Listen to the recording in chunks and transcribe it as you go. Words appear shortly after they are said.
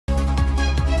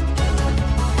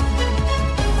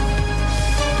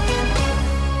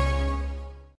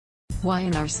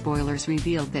Y&R spoilers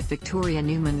revealed that Victoria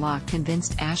Newman Locke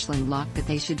convinced Ashlyn Locke that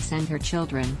they should send her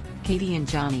children, Katie and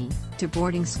Johnny, to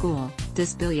boarding school.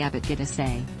 Does Billy Abbott get a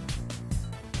say?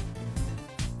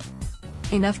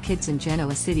 Enough kids in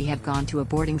Genoa City have gone to a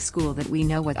boarding school that we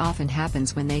know what often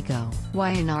happens when they go.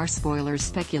 Y&R spoilers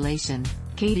speculation.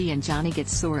 Katie and Johnny get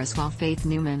SORAS while Faith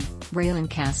Newman, Raylan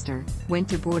Castor, went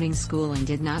to boarding school and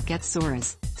did not get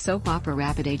SORAS, soap opera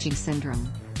rapid aging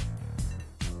syndrome.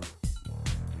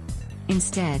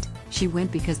 Instead, she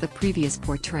went because the previous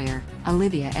portrayer,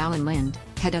 Olivia Allen Lind,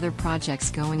 had other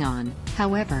projects going on.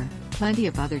 However, plenty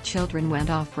of other children went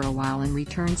off for a while and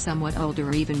returned somewhat older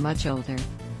or even much older.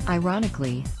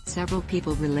 Ironically, several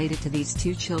people related to these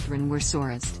two children were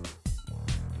SORASed.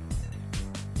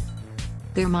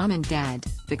 Their mom and dad,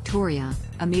 Victoria,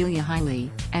 Amelia Hiley,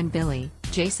 and Billy,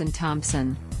 Jason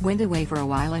Thompson, went away for a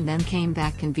while and then came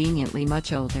back conveniently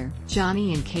much older.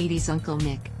 Johnny and Katie's uncle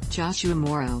Nick, Joshua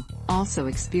Morrow, also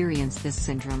experienced this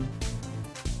syndrome.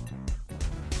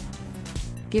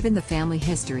 Given the family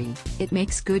history, it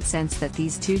makes good sense that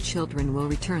these two children will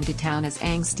return to town as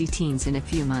angsty teens in a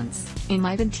few months.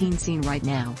 Enlivened teen scene right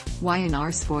now.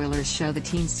 Y&R spoilers show the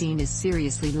teen scene is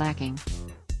seriously lacking.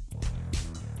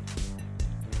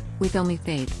 With only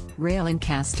Faith, Raylan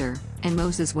Castor, and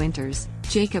Moses Winters,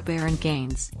 Jacob Aaron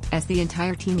Gaines, as the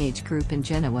entire teenage group in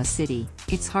Genoa City,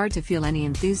 it's hard to feel any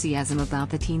enthusiasm about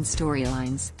the teen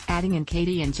storylines. Adding in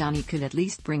Katie and Johnny could at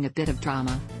least bring a bit of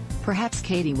drama. Perhaps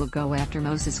Katie will go after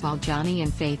Moses while Johnny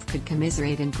and Faith could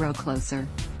commiserate and grow closer.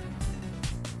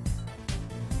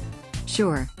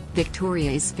 Sure,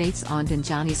 Victoria is Faith's aunt and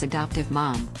Johnny's adoptive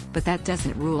mom, but that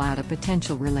doesn't rule out a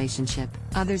potential relationship.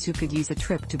 Others who could use a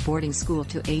trip to boarding school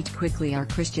to age quickly are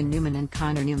Christian Newman and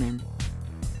Connor Newman.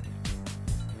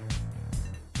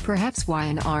 Perhaps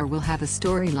Y&R will have a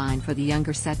storyline for the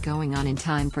younger set going on in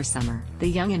time for summer. The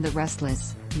Young and the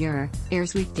Restless,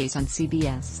 airs weekdays on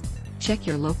CBS. Check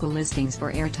your local listings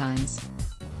for airtimes.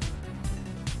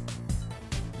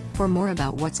 For more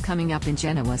about what's coming up in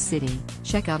Genoa City,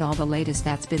 check out all the latest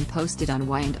that's been posted on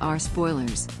Y&R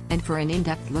spoilers, and for an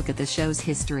in-depth look at the show's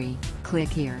history, click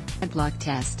here. At Luck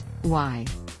Test, Y.